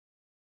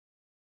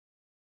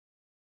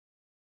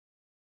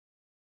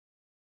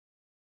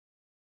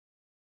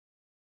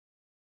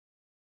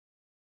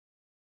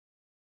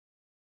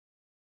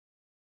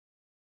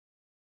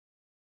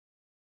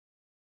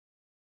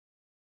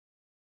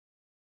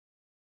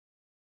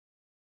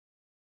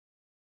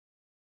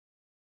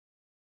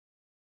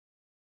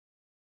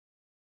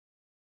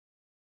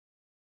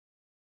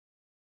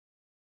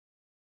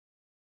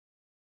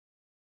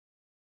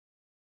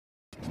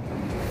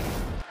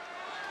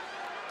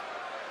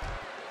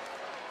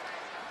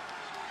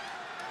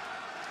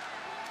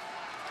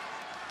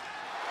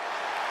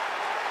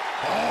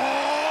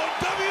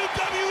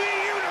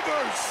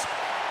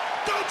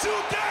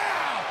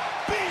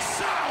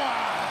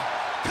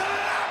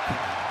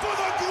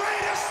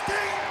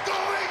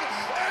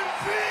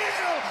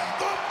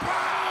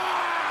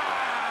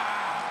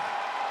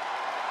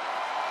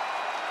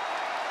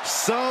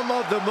some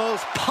of the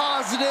most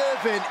positive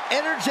and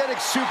energetic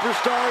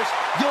superstars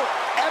you'll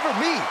ever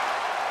meet.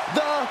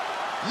 The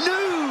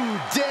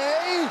New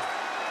Day.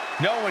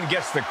 No one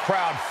gets the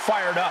crowd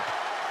fired up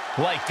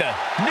like the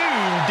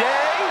New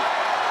Day.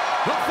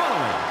 The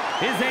following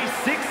is a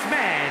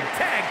six-man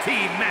tag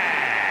team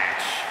match.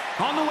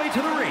 On the way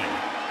to the ring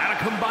at a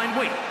combined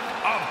weight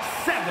of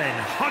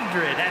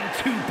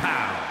 702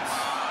 pounds.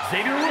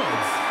 Xavier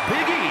Woods,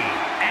 Big E,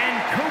 and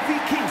Kofi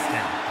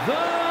Kingston,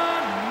 the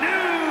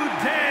New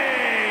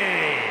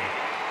Day.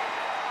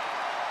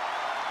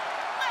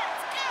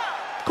 Let's go!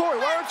 Corey,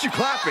 why aren't you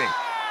clapping?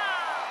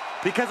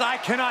 Because I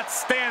cannot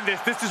stand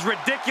this. This is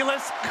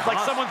ridiculous.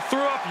 Like someone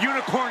threw up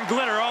unicorn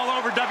glitter all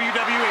over WWE.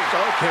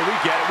 Okay, we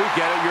get it.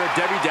 You're a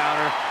Debbie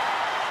Downer.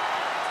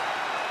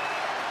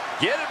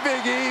 Get it,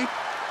 Big E.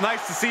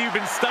 Nice to see you've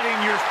been studying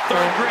your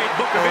third grade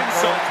book of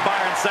insults,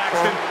 Byron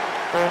Saxton.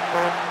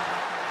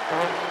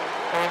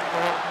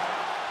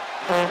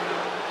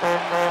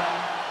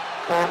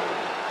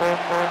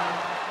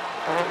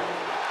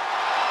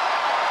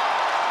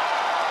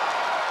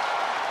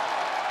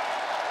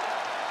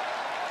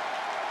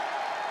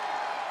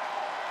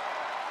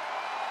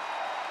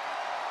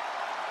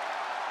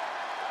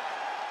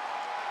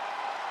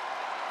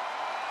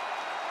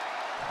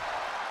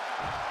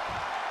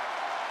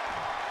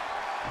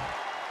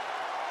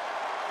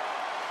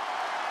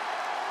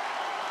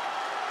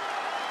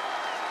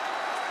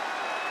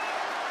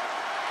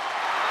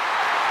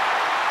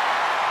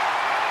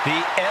 The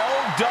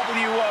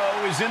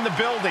LWO is in the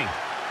building.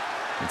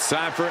 It's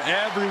time for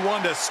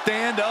everyone to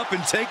stand up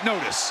and take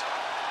notice.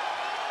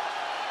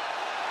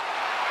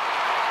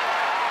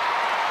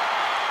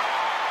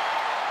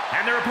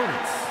 And their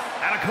opponents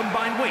at a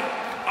combined weight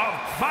of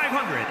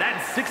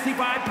 565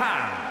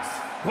 pounds.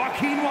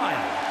 Joaquin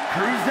Wilde,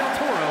 Cruz del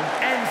Toro,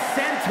 and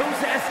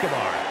Santos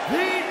Escobar.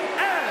 The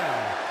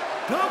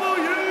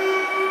LWO.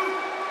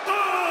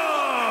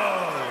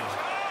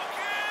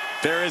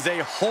 There is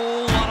a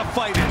whole lot of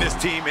fight in this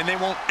team, and they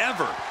won't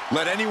ever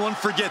let anyone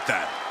forget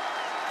that.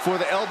 For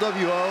the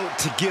LWO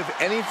to give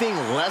anything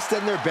less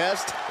than their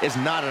best is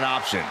not an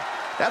option.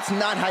 That's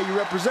not how you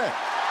represent.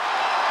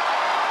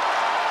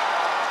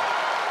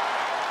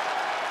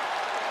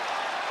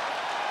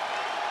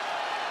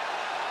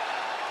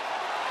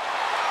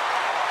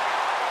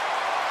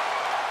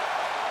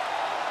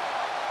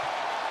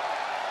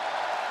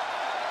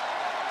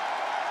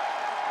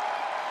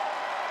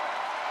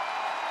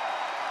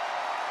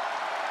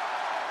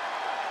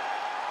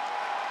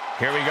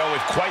 Here we go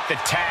with quite the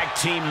tag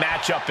team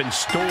matchup in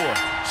store.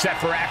 Set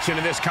for action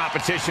in this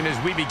competition as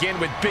we begin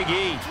with Big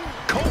E,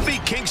 Kofi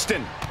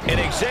Kingston,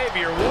 and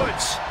Xavier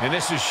Woods. And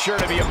this is sure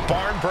to be a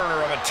barn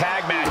burner of a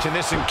tag match in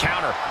this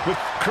encounter with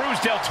Cruz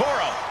del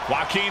Toro,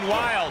 Joaquin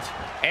Wilde,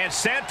 and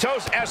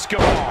Santos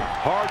Escobar.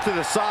 Hard to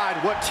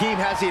decide what team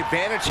has the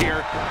advantage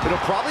here. It'll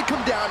probably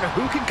come down to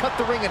who can cut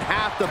the ring in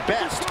half the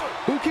best,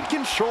 who can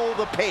control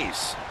the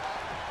pace.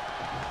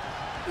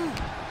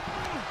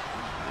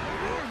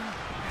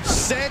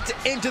 Sent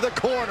into the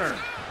corner.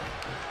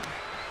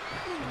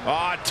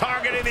 Oh,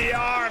 targeting the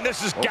arm.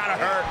 This has got to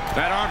hurt.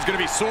 That arm's going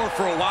to be sore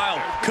for a while.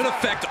 Could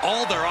affect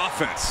all their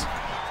offense.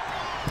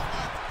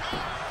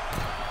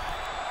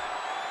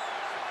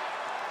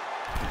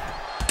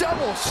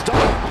 Double stomp.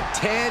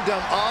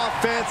 Tandem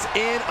offense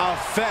in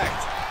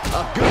effect.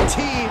 A good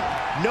team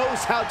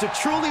knows how to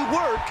truly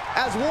work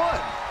as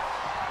one.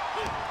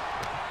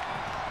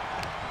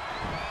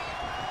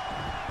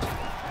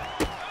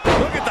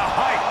 Look at the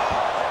height.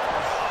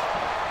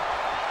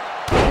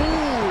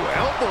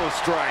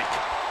 Strike.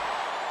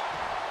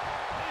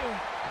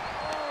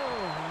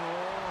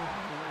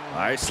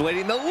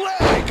 Isolating the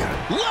leg.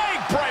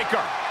 Leg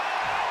breaker.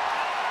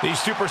 These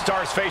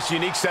superstars face a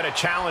unique set of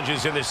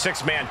challenges in this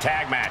six-man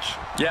tag match.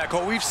 Yeah,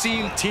 Cole, we've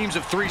seen teams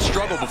of three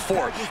struggle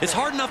before. It's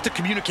hard enough to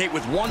communicate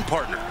with one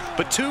partner,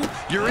 but two,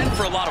 you're in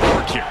for a lot of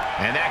work here.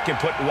 And that can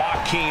put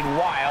Joaquin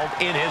Wilde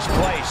in his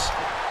place.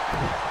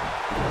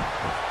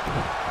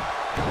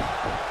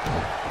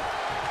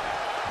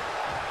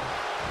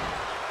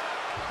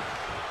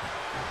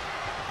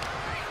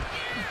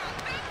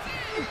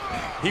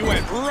 He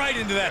went right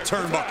into that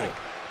turnbuckle.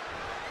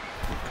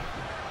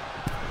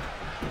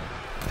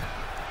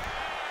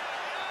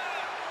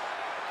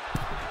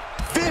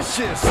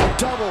 Vicious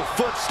double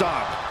foot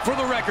stomp. For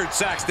the record,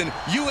 Saxton,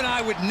 you and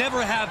I would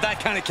never have that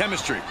kind of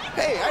chemistry.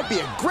 Hey, I'd be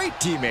a great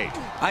teammate.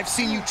 I've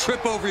seen you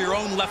trip over your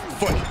own left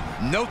foot.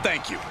 No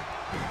thank you.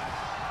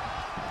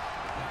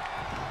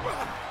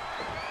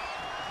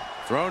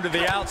 Thrown to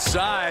the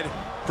outside.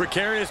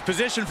 Precarious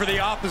position for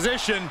the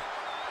opposition.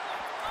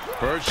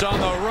 Perched on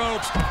the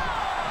ropes.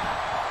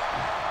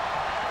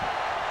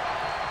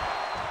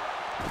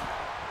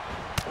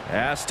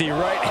 Nasty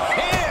right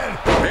hand.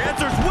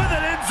 Answers with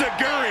an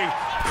enziguri.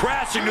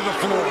 Crashing to the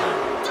floor.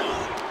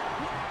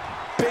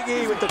 Big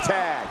E with the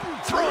tag.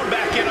 Thrown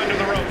back in under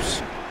the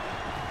ropes.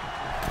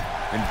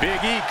 And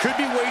Big E could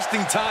be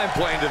wasting time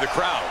playing to the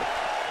crowd.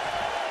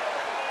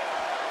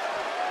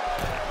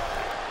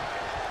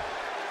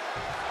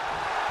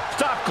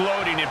 Stop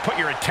gloating and put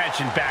your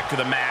attention back to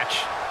the match.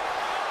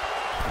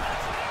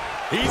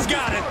 He's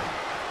got it.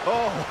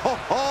 Oh, ho,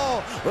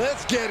 ho.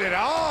 Let's get it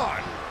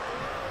on.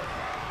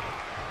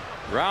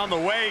 Round the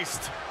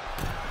waist.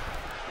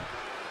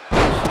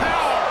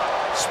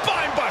 Power!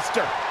 Spine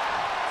buster!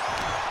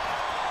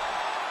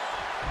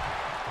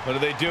 What are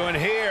they doing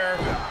here?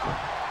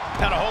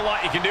 Not a whole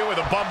lot you can do with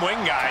a bum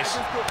wing, guys.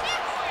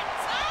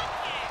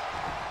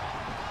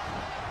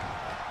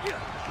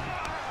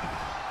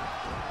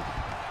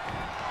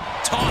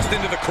 Tossed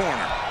into the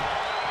corner.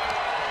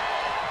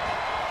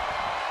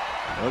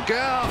 Look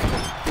out.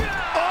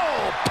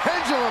 Oh,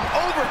 pendulum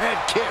overhead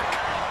kick.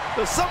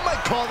 Some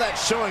might call that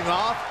showing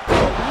off.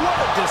 What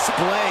a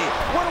display.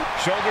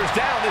 Shoulders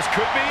down, this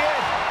could be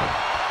it.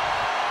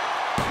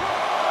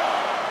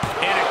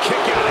 And a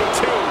kick out at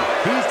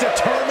 2. He's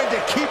determined to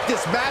keep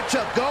this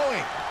matchup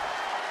going.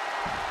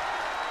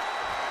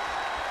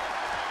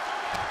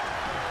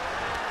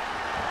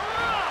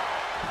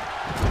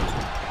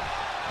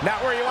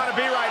 Not where you want to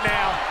be right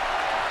now.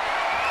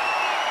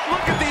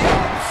 Look at the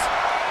ups.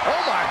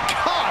 Oh my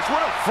gosh,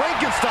 what a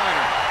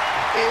Frankensteiner.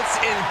 It's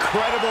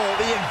incredible,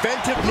 the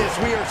inventiveness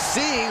we are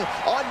seeing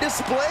on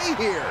display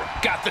here.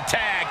 Got the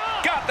tag,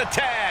 got the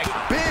tag.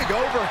 Big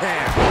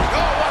overhand.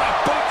 Oh, what a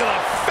boot to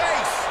the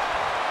face.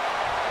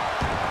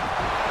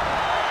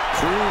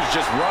 Cruz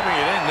just rubbing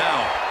it in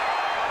now.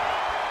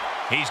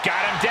 He's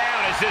got him down,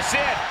 is this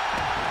it?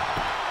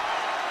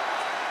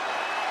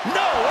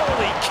 No,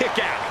 holy kick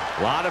out.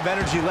 A lot of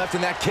energy left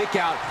in that kick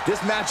out. This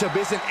matchup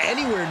isn't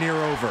anywhere near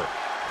over.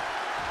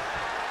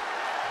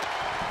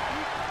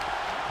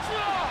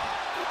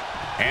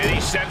 And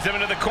he sends him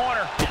into the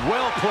corner.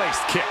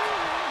 Well-placed kick.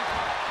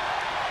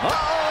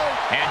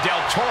 Uh-oh. And Del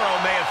Toro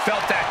may have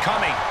felt that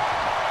coming.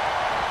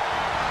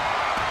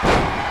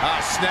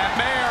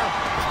 Snapmare.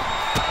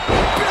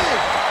 Big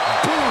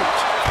boot.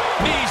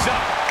 Knees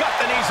up. Got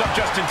the knees up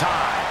just in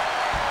time.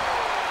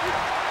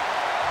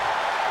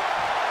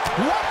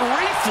 What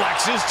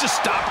reflexes to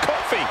stop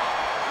Kofi?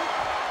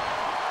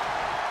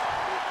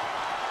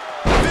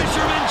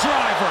 Fisherman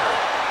driver.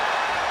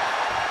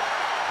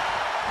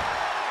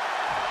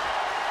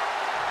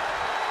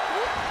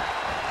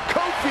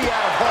 Kofi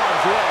out of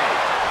harm's way.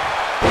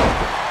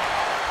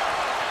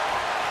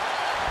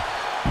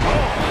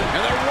 Oh,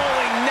 and the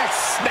rolling neck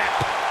snap.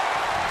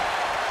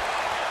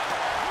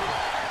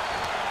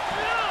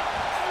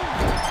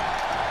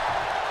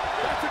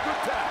 That's a good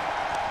tag.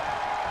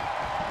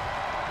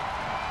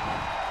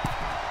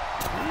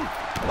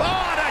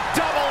 Oh, the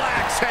double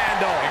axe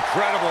handle.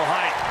 Incredible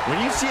height. When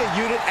you see a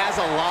unit as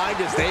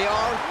aligned as they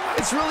are,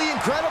 it's really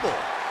incredible.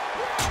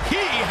 He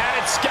had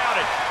it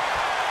scouted.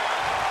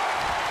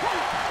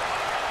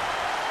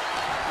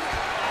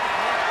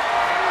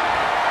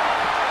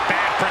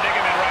 Bad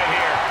predicament right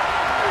here.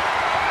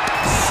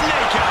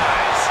 Snake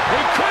eyes.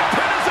 He could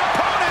pin his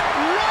opponent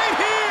right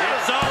here.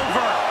 It's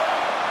over.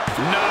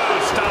 No,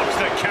 stops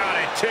the count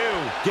at 2.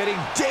 Getting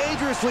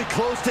dangerously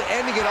close to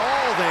ending it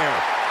all there.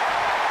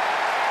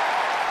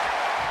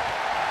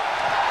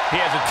 He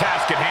has a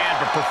task at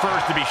hand, but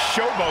prefers to be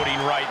showboating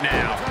right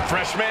now.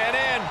 Fresh man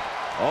in.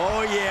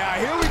 Oh,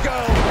 yeah, here we go.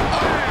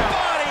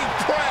 Body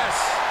press.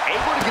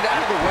 Able to get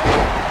out of the way.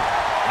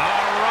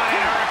 All right,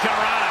 Hurricane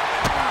Rana.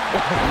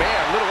 Oh,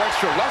 man, a little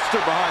extra luster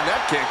behind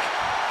that kick.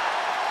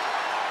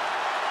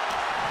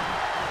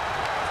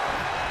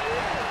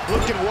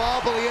 Looking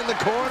wobbly in the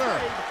corner.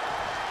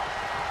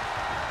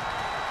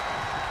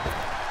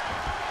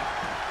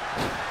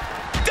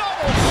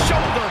 Double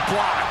shoulder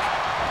block.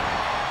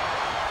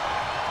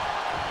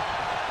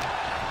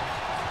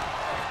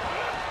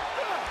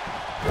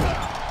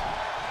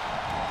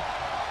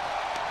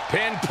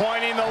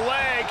 Pinpointing the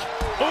leg.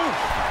 Ooh,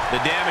 the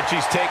damage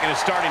he's taken is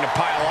starting to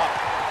pile up.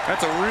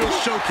 That's a real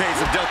showcase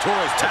of Del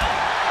Toro's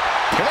talent.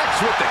 Connects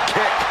with the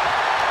kick.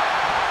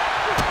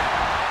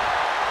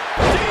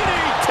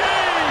 DDT!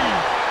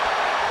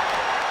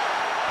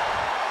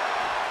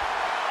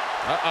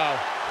 Uh-oh.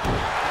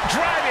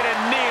 Driving a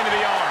knee into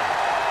the arm.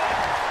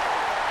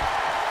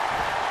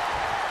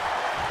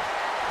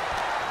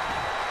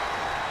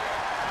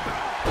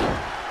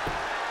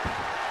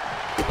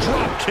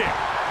 Drop kick.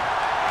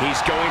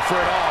 He's going for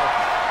it all.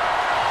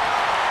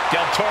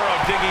 Del Toro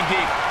digging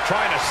deep,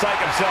 trying to psych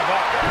himself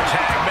up.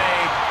 Tag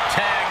made.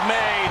 Tag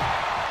made.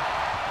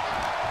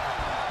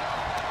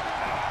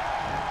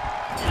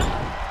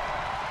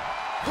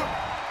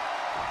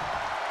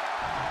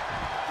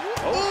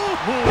 Ooh.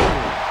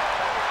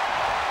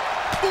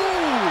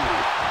 Ooh.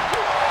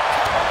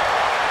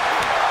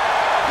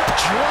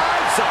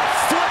 Drives a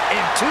foot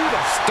into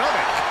the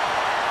stomach.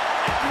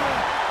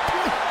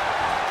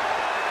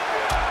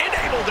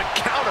 Unable to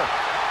counter.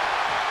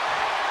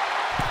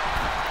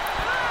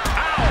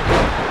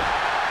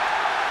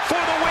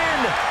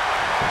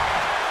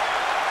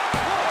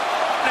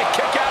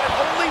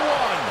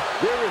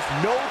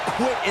 No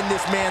quit in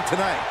this man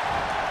tonight.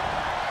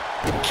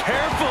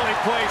 Carefully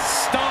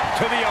placed stomp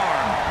to the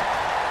arm.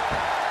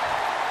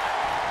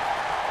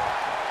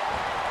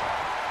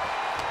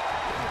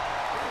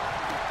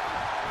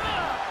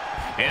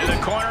 In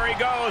the corner he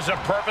goes, a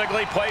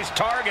perfectly placed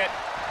target.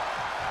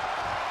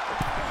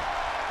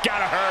 Got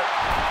gotta hurt.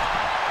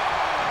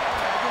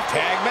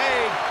 Tag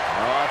made.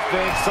 Oh, I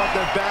think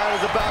something bad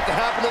is about to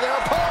happen to their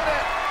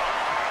opponent.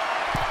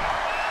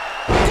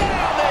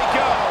 Down they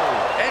go.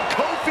 And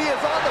Kofi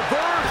is on the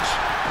verge.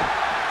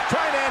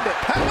 Trying to end it.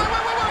 Hey, wait.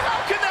 How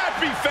can that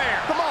be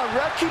fair? Come on,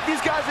 ref. Keep these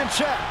guys in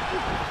check.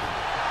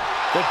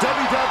 The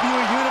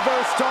WWE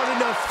Universe starting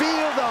to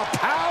feel the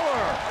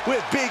power with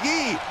Big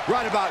E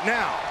right about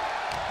now.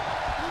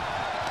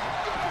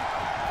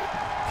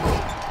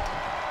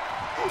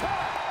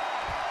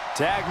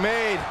 Tag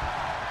made.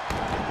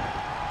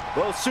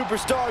 Both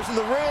superstars in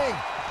the ring.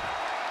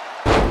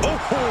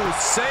 Oh,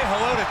 say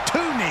hello to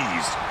two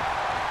knees.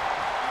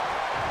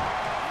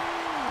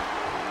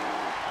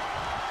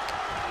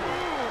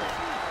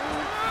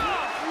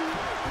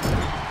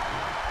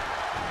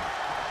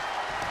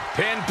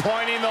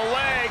 Pinpointing the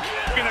leg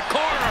in the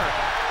corner.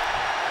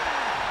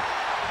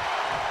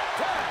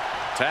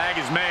 Tag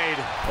is made.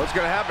 What's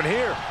going to happen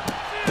here?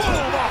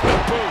 Boom, off the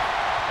boot.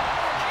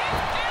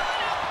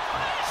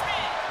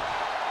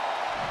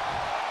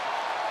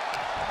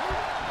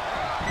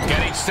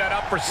 Getting set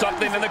up for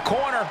something in the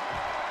corner.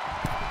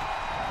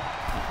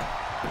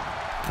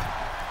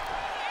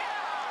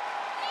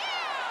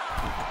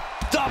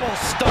 Double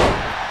stomp.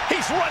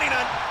 He's running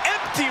on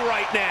empty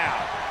right now.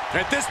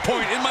 At this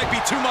point, it might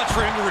be too much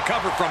for him to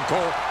recover from,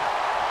 Cole.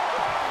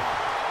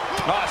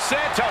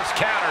 Santos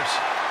counters.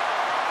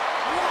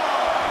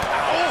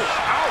 Oh,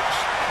 ouch.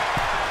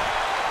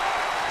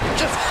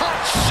 Just hot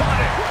shot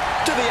it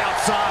to the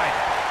outside.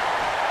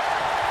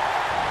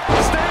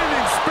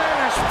 Standing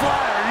Spanish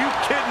fly. Are you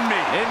kidding me?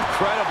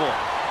 Incredible.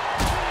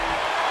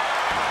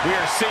 We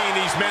are seeing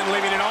these men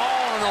leaving it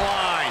all on the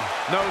line.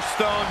 No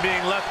stone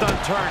being left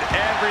unturned.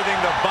 Everything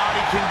the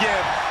body can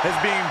give is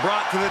being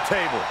brought to the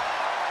table.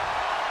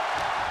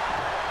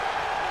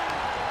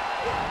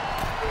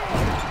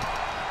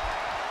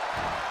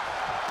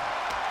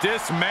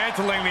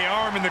 Dismantling the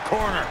arm in the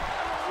corner.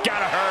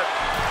 Gotta hurt.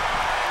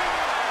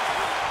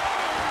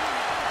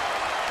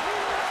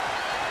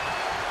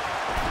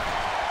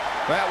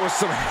 That was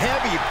some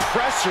heavy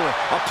pressure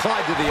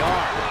applied to the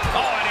arm.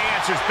 Oh, and he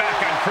answers back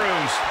on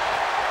Cruz.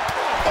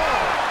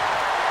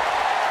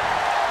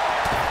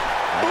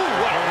 Ooh,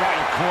 what a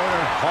right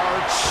corner.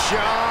 Hard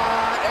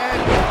shot, and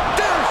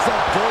there's the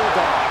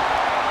bulldog.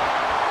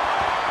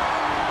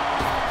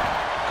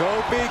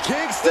 Kofi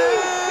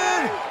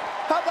Kingston.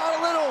 How about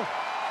a little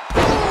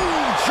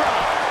boom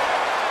drop?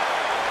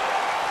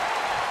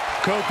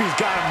 Kofi's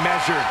got him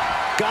measured.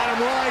 Got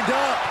him lined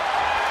up.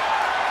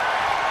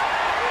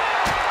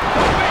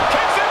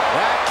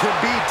 That could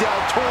be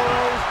Del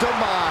Toro's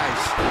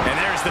demise. And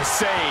there's the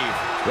save.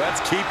 Let's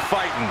keep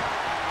fighting.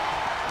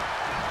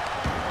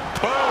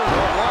 Boom!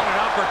 What an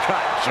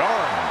uppercut.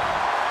 Jarring.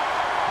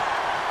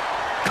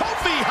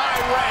 Kofi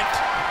high rent.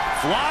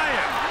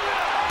 Flying.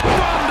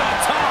 From the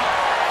top.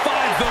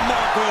 Finds the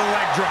mark with a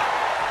leg drop.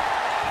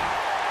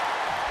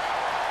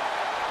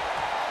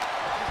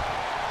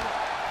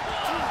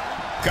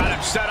 Got him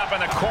set up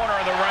in the corner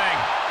of the ring.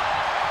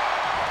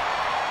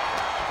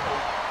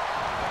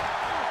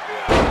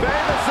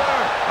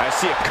 I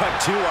see a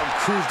cut, too, on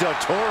Cruz Del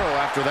Toro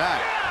after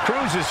that.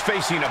 Cruz is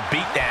facing a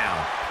beatdown.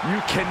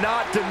 You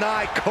cannot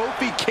deny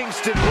Kofi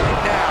Kingston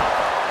right now.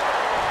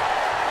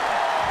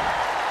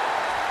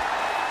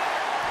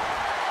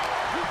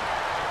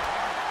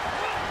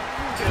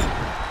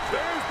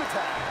 There's the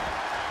tag.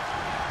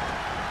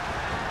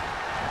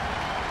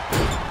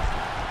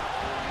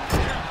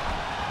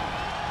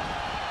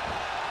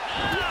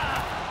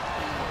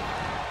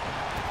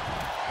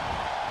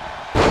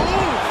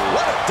 Ooh,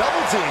 what a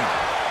double team.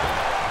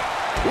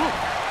 Ooh,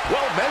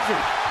 well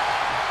measured.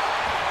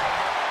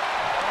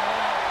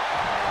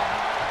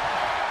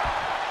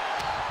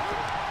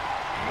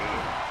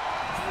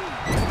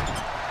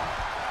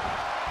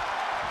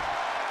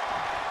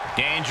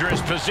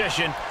 Dangerous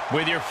position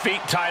with your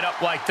feet tied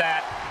up like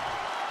that.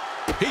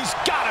 He's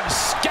got him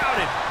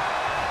scouted.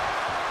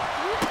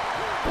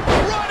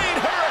 Running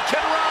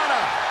Hurricane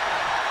Rana.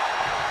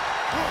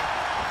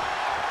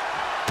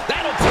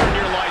 That'll turn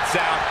your lights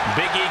out.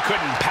 Big E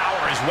couldn't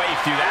power his way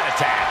through that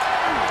attack.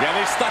 Yeah,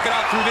 they stuck it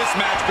out through this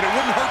match, but it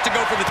wouldn't hurt to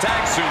go for the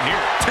tag soon here.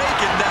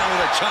 Taken down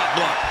with a chop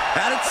block.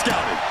 Had it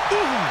scouted.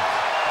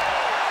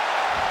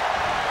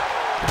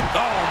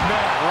 Oh,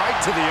 man, right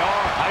to the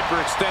arm.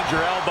 Hyperextend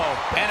your elbow.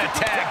 And a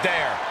tag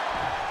there.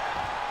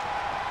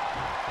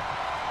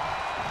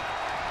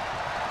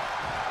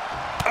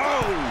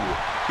 Oh,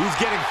 he's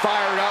getting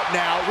fired up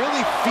now,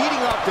 really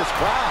feeding off this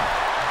crowd.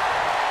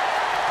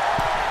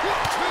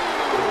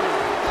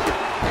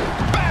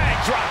 Bang,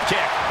 drop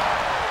kick.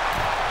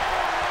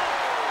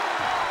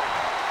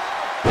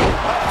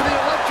 Up to the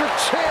electric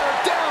chair,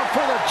 down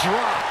for the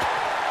drop.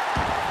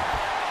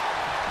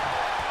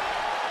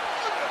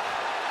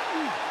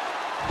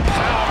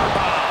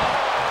 Powerbomb.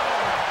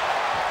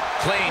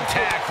 Clean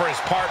tag for his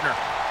partner.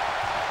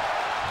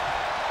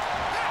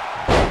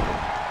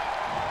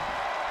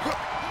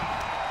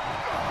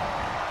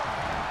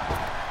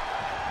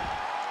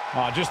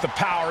 Oh, just the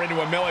power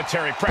into a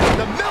military press.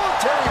 The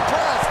military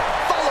press,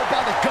 followed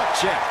by the gut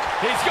check.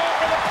 He's going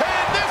for the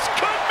pin. This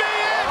could be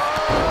it.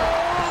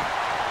 Oh.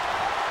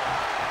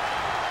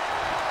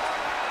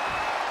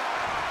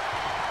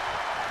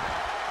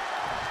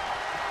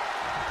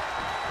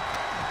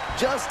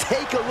 Just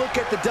take a look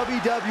at the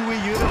WWE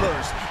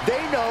Universe.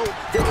 They know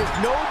there is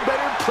no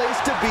better place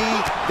to be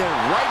than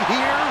right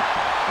here,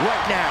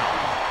 right now.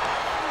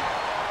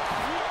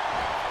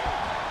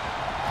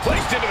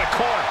 Placed into the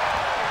corner.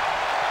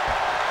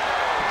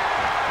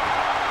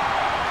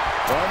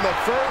 From the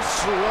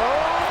first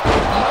row.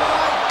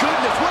 My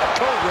goodness, what a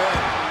code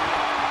red.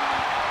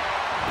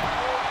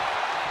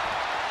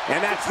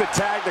 And that's the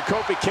tag to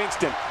Kofi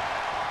Kingston.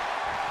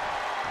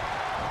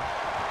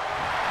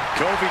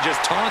 Kofi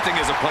just taunting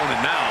his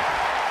opponent now.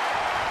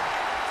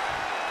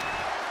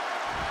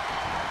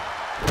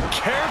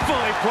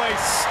 Carefully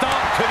placed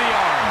stomp to the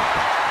arm.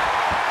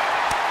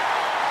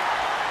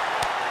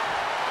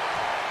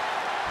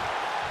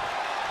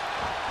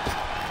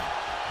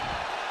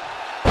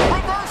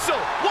 Reversal!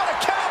 What a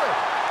counter!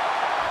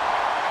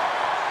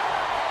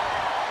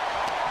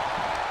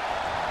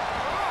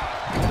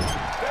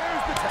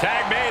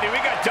 Tag made, and we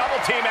got double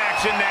team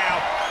action now.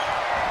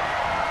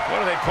 What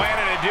are they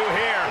planning to do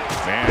here?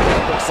 Man,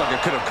 that looks like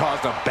it could have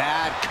caused a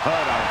bad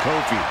cut on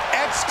Kofi.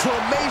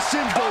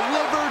 Exclamation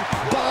delivered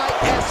by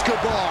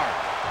Escobar.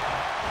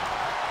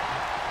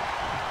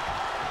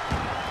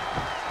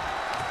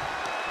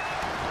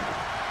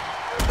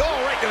 Oh,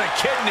 right to the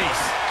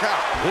kidneys.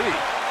 Golly.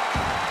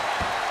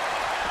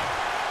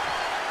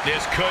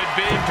 This could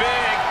be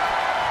big.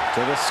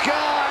 To the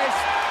skies.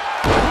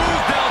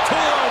 Cruz del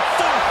Toro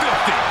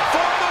 450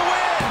 For the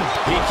win.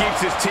 He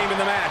keeps his team in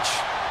the match.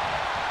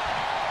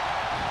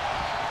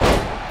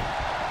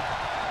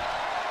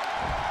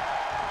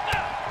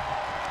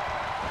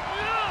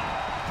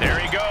 There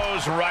he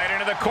goes, right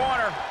into the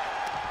corner.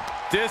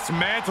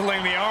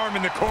 Dismantling the arm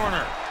in the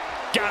corner.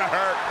 Gotta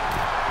hurt.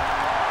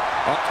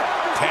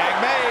 Tag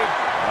made.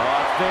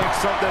 Oh, I think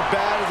something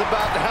bad is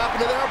about to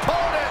happen to their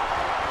opponent.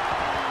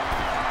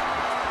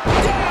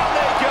 Down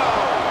they go.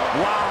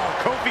 Wow,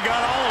 Kofi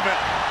got all of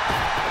it.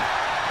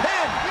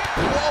 Pin.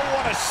 Whoa,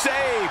 what a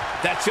save.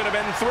 That should have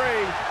been 3.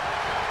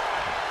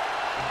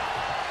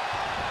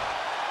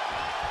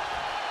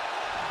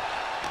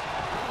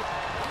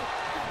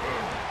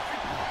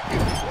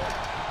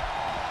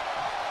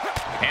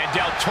 And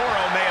Del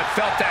Toro may have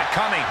felt that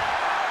coming.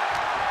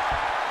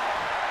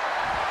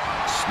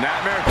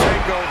 Snapmare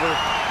takeover,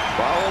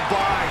 followed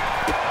by.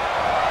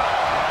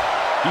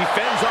 He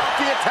fends off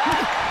the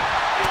attack.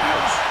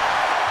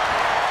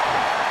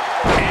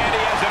 And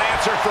he has an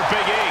answer for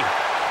Big E.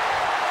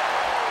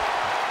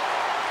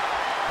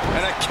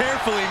 and a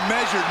carefully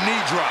measured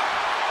knee drop.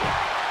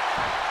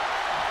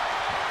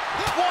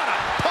 What a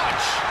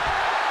punch!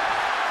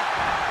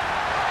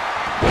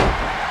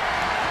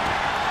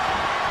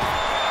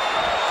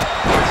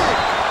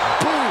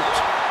 Boot.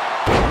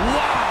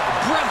 Wow,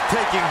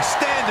 breathtaking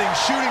standing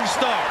shooting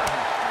star.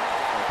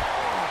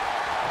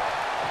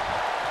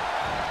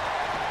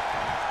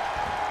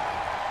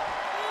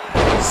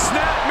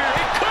 Snapmare,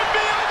 it could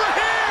be over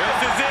here! This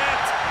is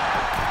it!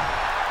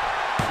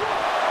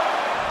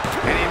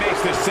 And he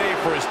makes the save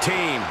for his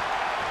team.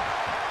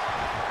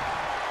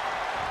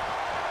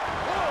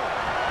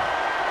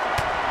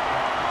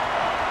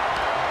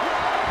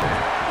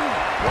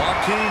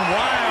 Joaquin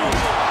Wilde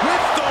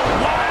with the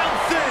wild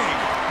thing.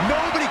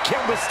 Nobody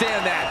can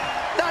withstand that.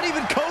 Not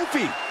even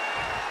Kofi.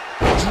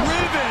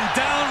 Driven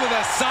down with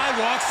a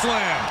sidewalk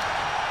slam.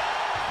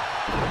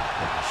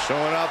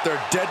 Showing out their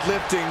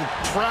deadlifting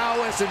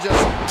prowess and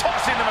just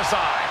Tossing them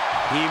aside.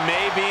 He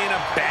may be in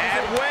a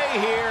bad way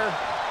here.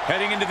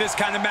 Heading into this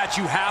kind of match,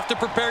 you have to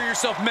prepare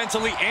yourself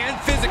mentally and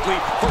physically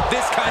for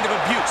this kind of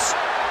abuse.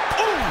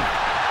 Ooh!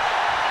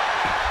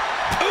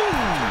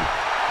 Ooh!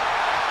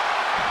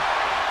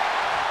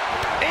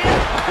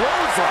 and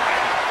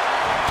clothesline.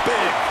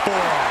 Big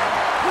forearm.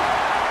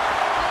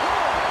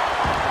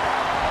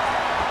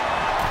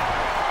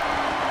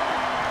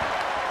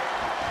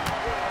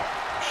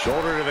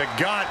 Shoulder to the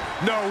gut.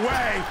 No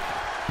way.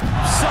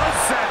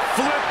 Sunset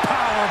flip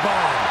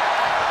powerbomb.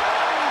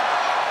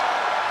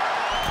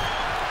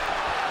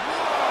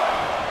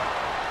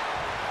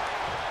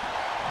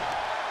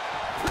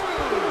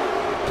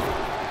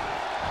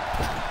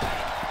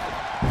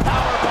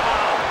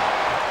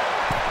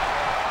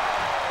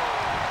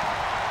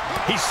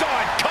 He saw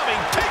it coming,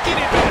 taking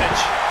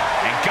advantage,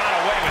 and got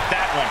away with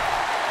that one.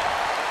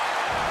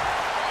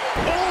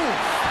 Oh,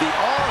 the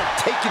arm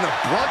taking the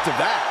brunt of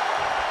that.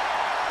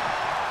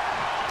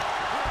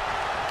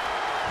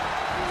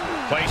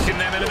 Placing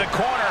them into the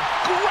corner.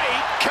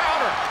 Great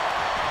counter.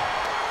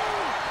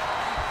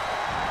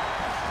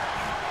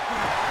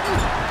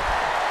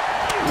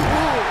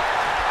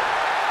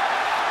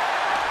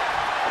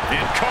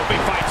 And Kofi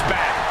fights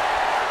back.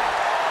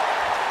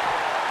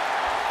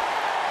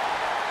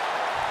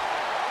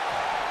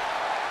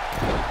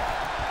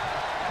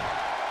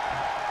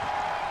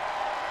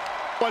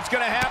 What's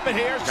going to happen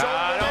here?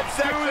 Don't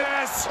do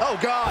this. Oh,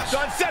 gosh.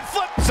 Sunset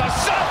flip. It's a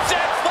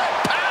sunset flip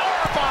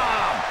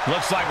powerbomb.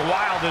 Looks like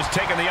Wilde is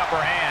taking the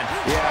upper hand.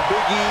 Yeah,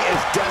 Big E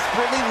is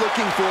desperately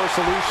looking for a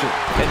solution.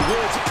 And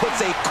Woods puts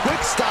a quick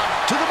stop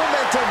to the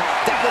momentum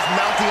that was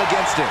mounting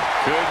against him.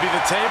 Could be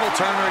the table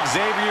turner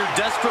Xavier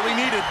desperately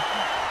needed.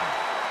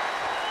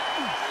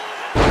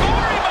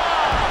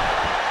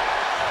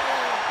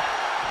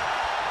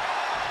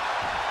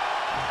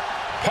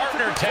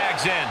 Partner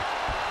tags in.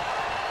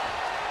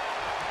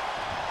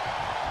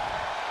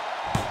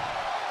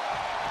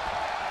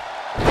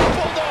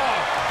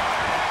 Bulldog.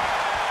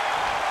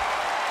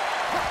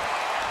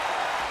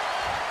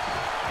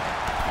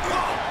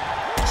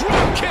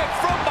 Drop kick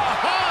from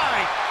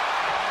behind.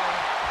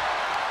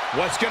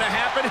 What's going to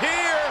happen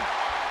here?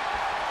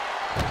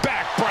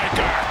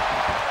 Backbreaker.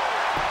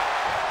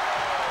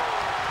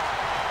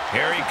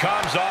 Here he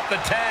comes off the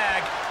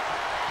tag.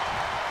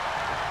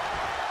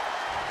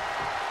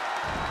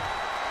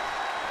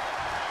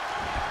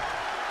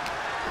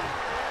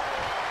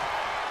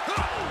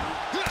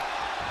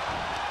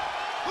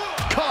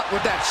 Caught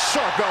with that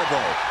sharp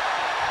elbow.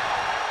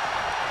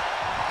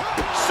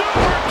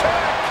 Super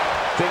kick.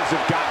 Things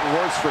have gotten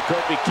worse for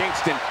Kofi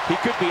Kingston. He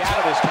could be out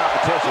of this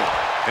competition.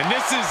 And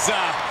this is,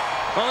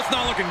 well, it's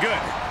not looking good.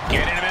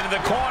 Getting him into the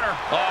corner.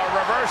 Oh,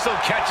 reversal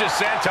catches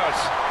Santos.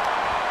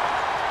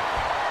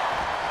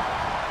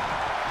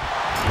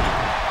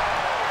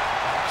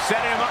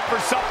 Setting him up for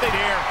something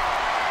here.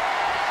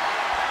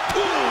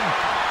 Boom.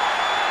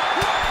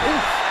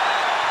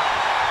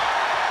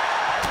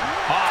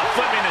 Oh,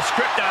 flipping the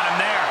script on him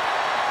there.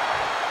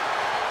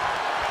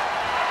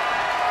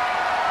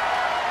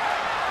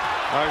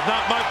 There's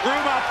not much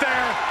room out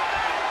there.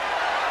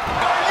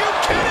 Are you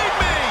kidding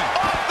me?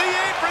 Off the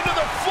apron to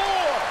the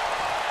floor.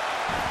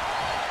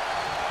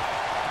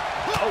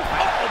 Oh,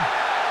 oh.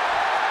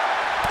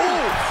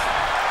 Oof.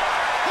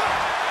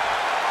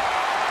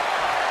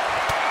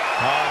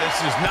 Oh, this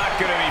is not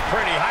going to be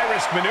pretty.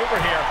 High-risk maneuver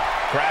here.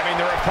 Grabbing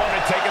their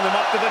opponent, taking them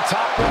up to the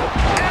top rope.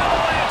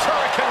 Avalanche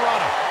Hurricane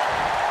Rana.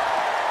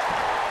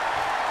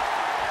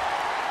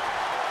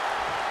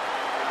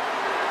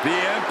 The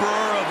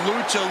Emperor of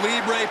Lucha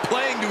Libre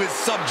playing to his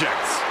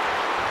subjects.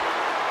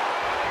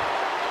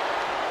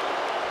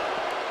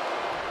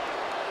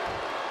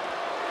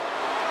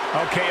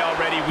 Okay,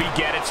 already, we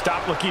get it.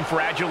 Stop looking for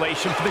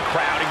adulation for the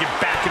crowd and get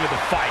back into the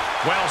fight.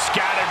 Well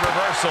scattered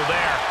reversal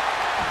there.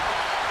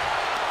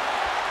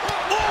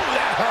 Oh,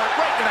 that hurt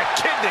right to the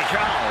kidney.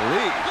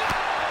 Golly.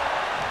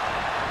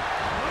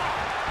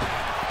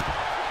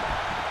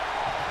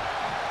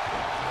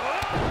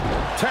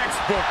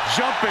 Textbook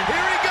jumping.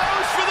 Here he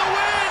goes for the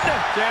win.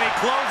 Can he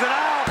close it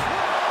out?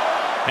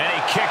 And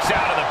he kicks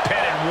out of the pin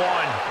and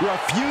one.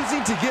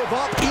 Refusing to give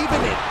up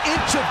even an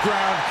inch of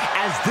ground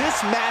as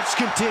this match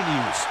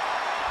continues.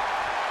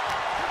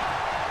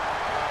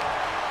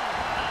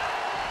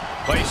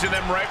 Placing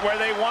them right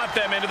where they want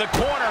them, into the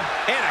corner.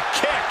 And a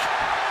kick.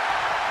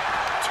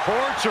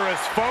 Torturous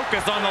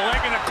focus on the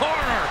leg in the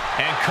corner.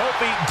 And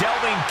Kofi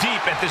delving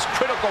deep at this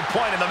critical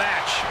point in the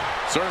match.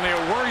 Certainly a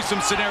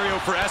worrisome scenario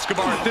for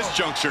Escobar at this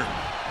juncture.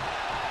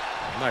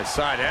 Nice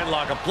side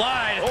headlock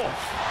applied. Oh,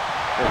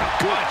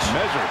 Good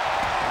measure.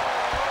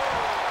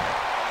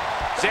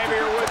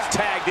 Xavier Woods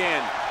tagged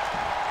in.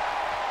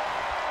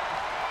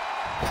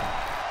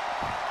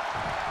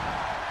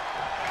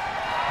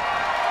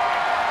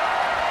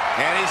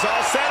 and he's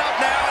all set up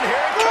now, and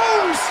here it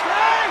goes.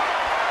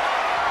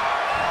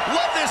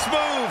 Love this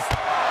move.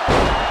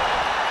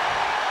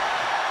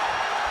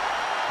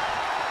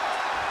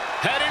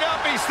 Heading up,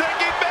 he's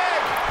thinking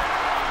big.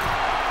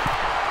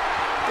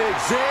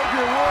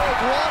 Xavier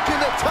Woods walking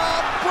the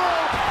top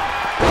rope.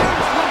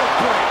 There's little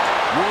break.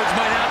 Woods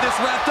might have this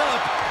wrapped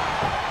up.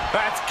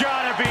 That's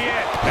gotta be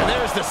it. And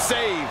there's the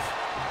save.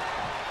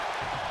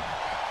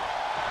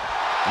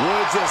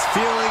 Woods is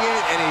feeling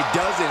it, and he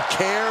doesn't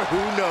care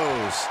who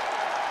knows.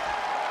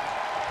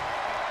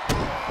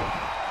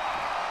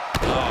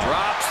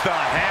 Drops the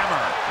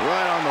hammer.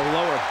 Right on the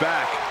lower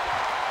back.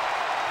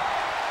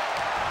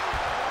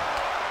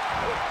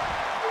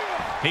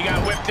 He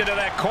got whipped into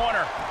that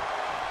corner.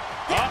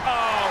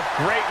 Uh-oh.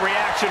 Great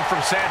reaction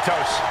from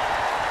Santos.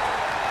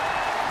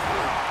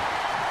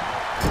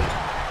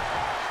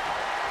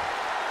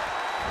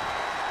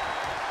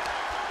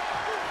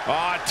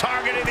 Oh,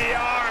 targeting the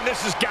arm.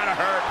 This has got to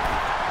hurt.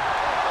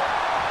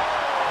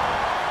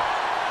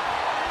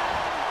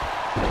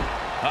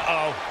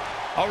 Uh-oh.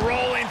 A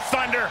rolling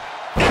thunder.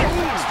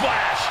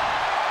 Splash.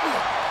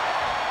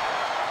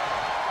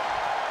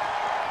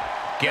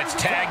 Gets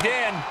tagged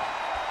in.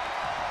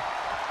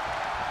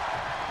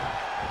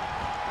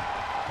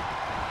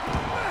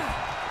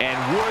 And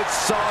Woods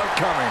saw it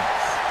coming.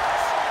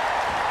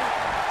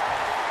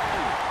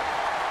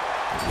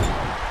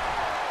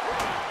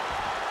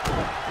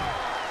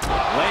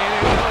 Laying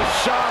in those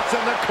shots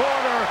in the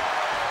corner.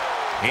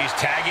 He's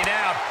tagging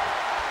out.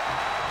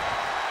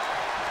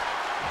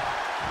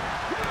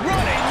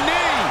 Running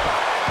knee.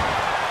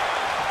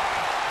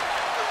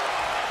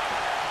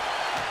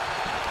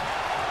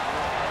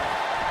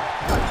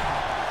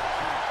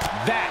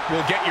 That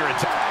will get your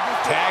attention.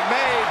 Tag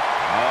made.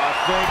 Oh, I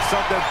think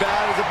something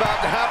bad is about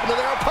to happen to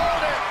their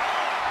opponent.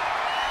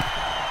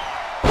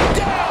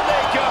 Down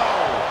they go.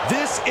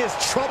 This is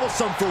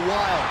troublesome for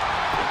Wilde.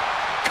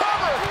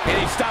 Cover. And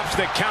he stops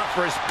the count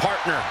for his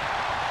partner.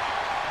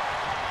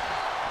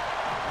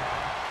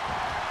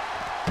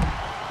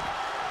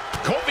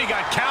 Kofi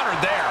got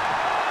countered there.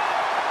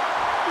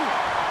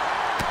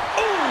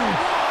 Ooh.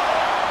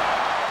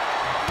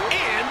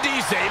 And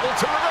he's able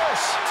to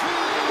reverse.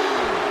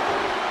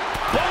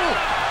 Whoa.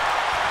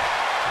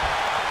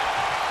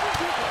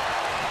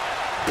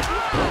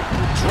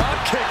 Drop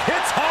kick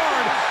hits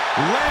hard,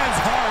 lands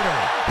harder.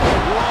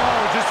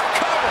 Whoa, just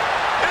cover.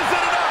 Is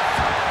it enough?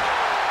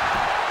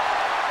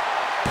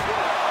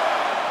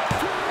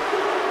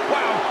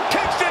 Wow,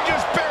 Kingston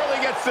just barely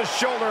gets the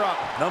shoulder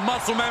up. The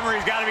muscle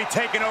memory's got to be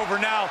taken over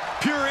now.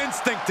 Pure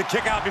instinct to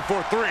kick out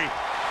before 3.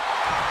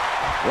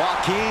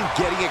 Joaquin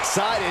getting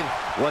excited.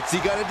 What's he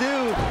gonna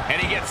do? And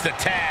he gets the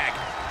tag.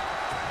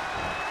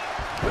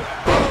 Boom,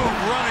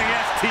 running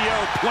STO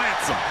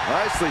plants him.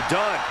 Nicely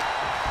done.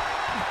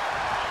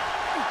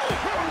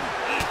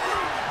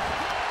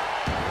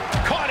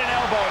 Caught an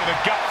elbow to the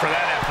gut for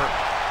that effort.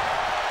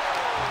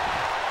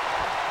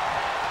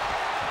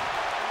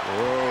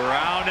 Oh,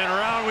 round and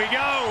round we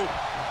go.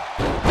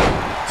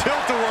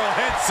 Tilt-a-whirl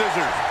head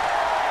scissors.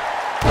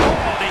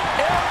 Oh, the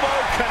elbow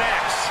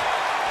connects.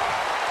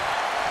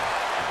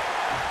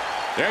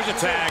 There's a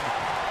tag.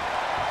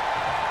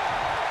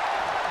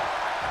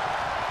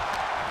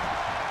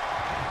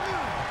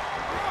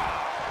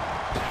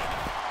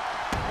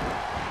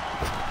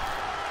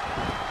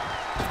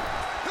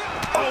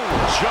 Oh,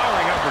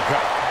 jarring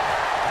uppercut.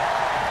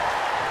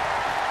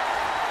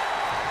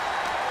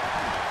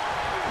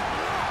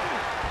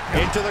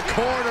 Into the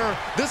corner.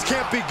 This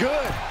can't be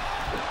good.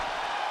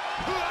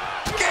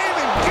 Game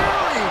and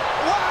Gary.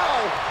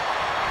 Wow.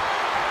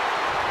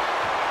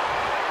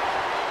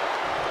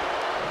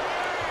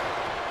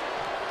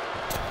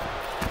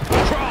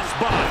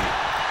 Crossbody.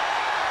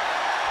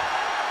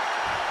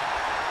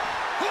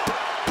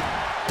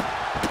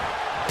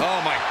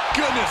 Oh my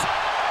goodness.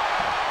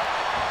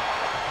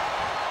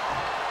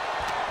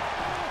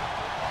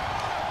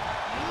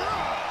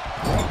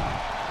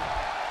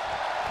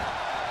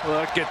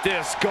 Look at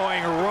this,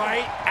 going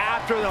right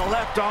after the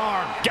left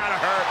arm. Gotta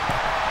hurt.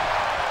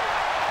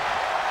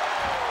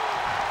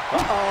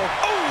 Uh-oh.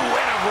 Oh,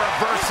 and a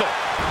reversal.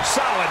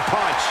 Solid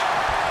punch.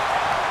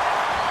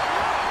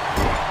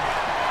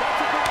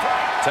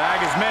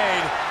 Tag is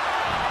made.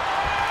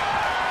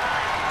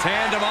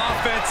 Tandem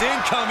offense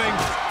incoming.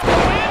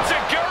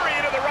 Enziguri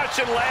into the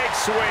Russian leg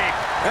sweep.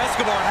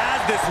 Escobar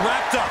has this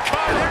wrapped up.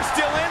 Oh, they're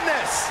still in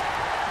this.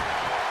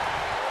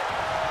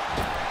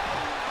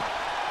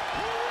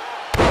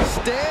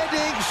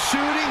 Standing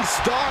shooting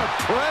star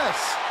press.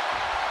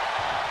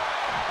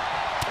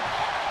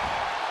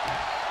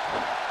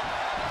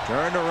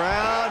 Turned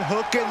around,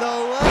 hooking the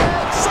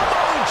leg.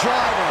 Samoan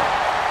driver.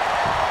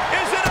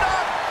 Is it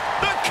enough?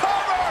 The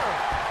cover.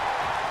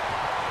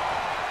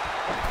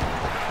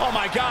 Oh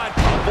my God.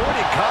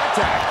 Avoiding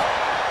contact.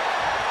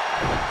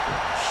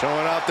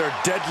 Showing out their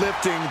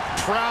deadlifting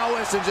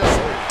prowess and just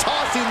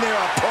tossing their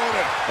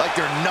opponent like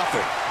they're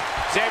nothing.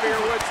 Xavier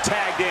Woods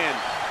tagged in.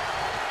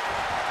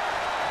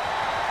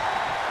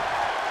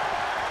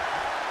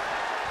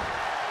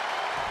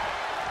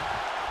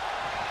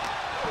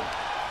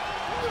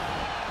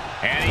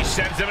 And he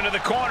sends him into the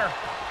corner.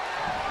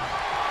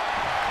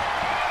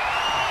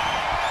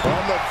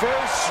 From the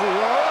first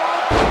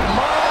row.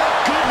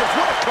 My goodness,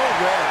 what a code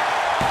red.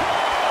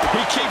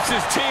 He keeps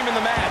his team in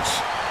the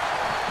match.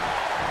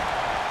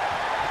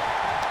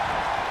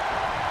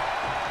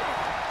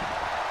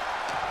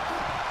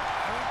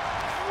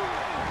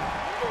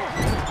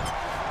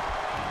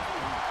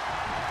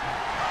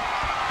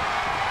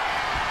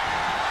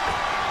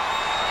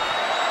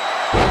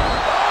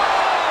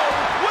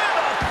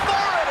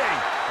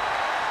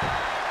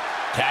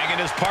 Tagging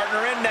his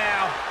partner in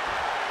now.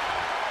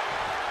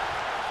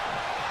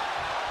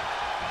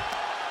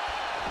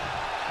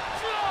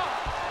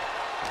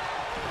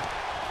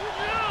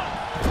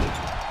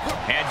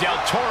 And Del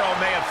Toro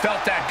may have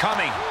felt that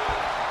coming.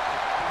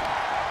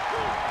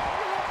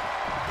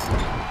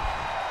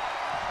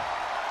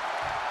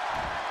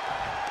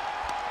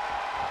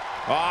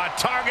 Oh,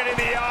 targeting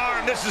the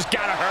arm. This has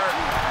got to hurt.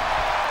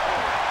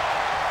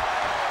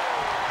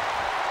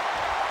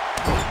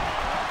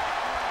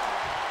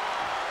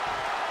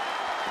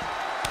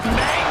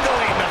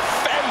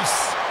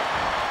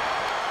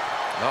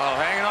 Oh,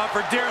 hanging on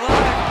for dear life.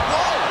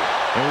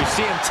 Whoa! And we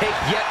see him take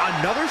yet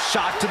another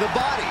shot to the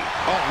body.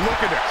 Oh,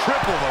 looking to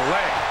cripple the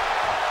leg.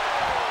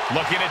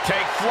 Looking to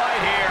take flight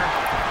here.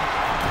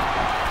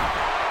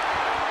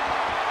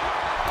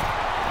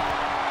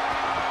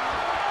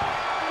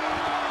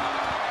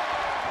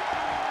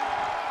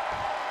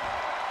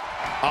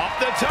 Up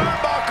the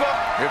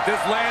turnbuckle. If this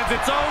lands,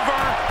 it's over.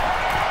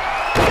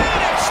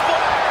 Phoenix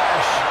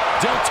splash.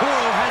 Del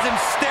Toro has him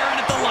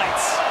staring at the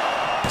lights.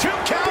 2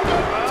 count.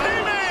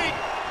 Teammate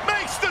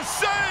makes the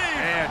save.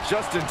 And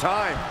just in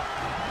time.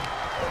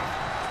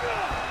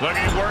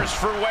 Looking worse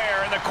for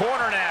wear in the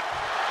corner now.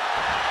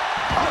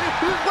 Oh,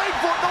 he was waiting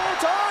for it the whole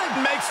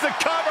time. Makes the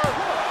cover.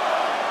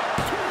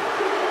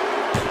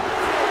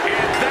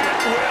 And that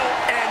will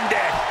end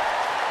it.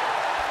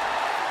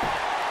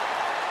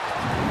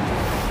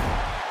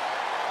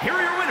 Here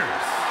are your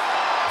winners,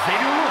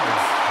 Xavier,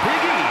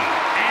 Big E,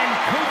 and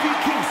Kofi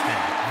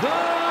Kingston, the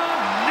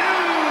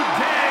New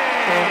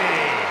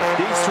Day.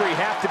 These three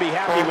have to be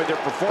happy with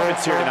their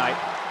performance here tonight.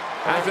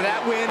 After that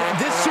win,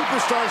 this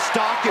superstar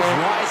stock is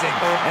rising,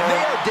 and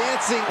they are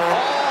dancing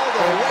all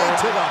the way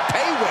to the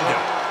pay window.